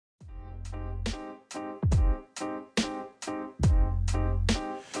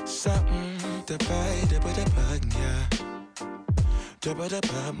the bite, the bug, yeah. The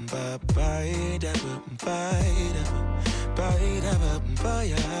bum bite, the bite,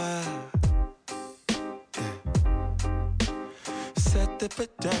 yeah. Set the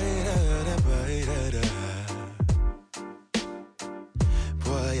potato, the bite,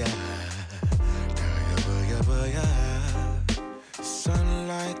 boy, yeah.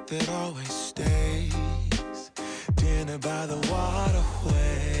 Sunlight that always stays. Dinner by the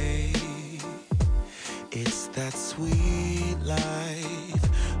waterway. It's that sweet life.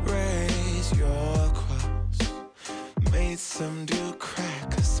 Raise your cross. Made some dude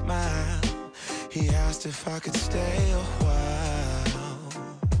crack a smile. He asked if I could stay a while.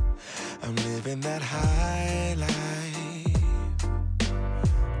 I'm living that high life.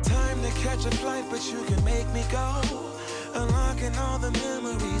 Time to catch a flight, but you can make me go. Unlocking all the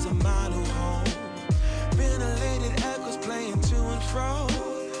memories of my new home. Ventilated echoes playing to and fro.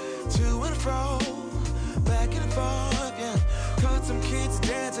 To and fro. Back and forth, yeah. Caught some kids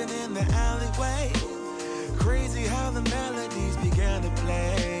dancing in the alleyway. Crazy how the melodies began to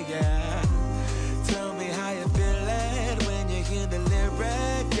play, yeah. Tell me how you feel it when you hear the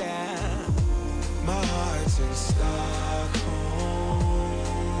lyric, yeah. My heart's in Stockholm.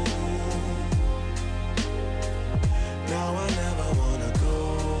 Now I never wanna go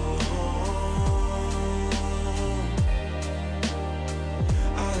home.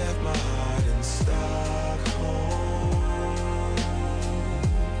 I left my heart in Stockholm.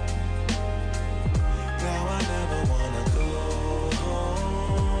 Now I never wanna go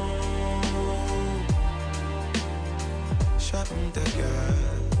home. Shopping the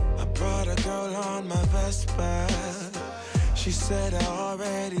girl, I brought a girl on my Vespa. She said I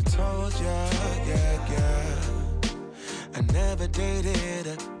already told ya, yeah. I never dated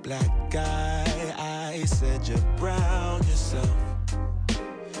a black guy. I said you're brown yourself.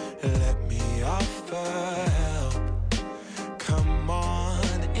 Let me offer help. Come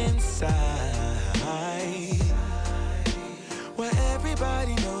on inside. Where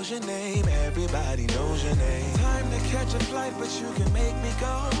everybody knows your name, everybody knows your name. Time to catch a flight, but you can make me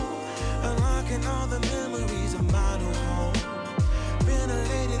go. Unlocking all the memories of my new home.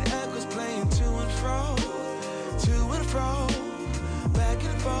 Ventilated echoes playing to and fro. To and fro, back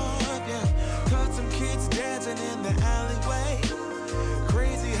and forth, yeah. Caught some kids dancing in the alleyway.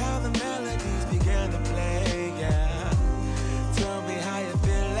 Crazy how the melodies began to play, yeah. Tell me how you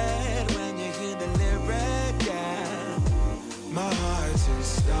feel it when you hear the lyric, yeah. My heart's in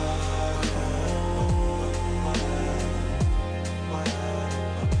Stockholm.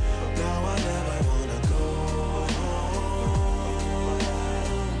 Now I never wanna go home.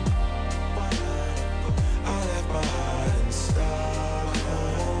 I left my heart in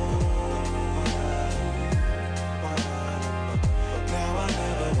Stockholm. Now I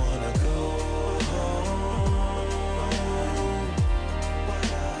never wanna go home.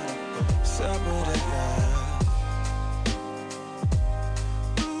 Separate again.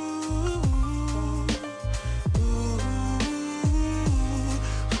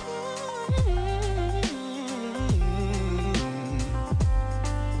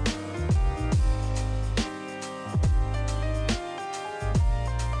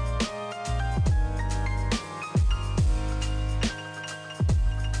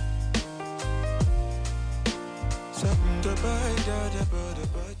 Something to buy,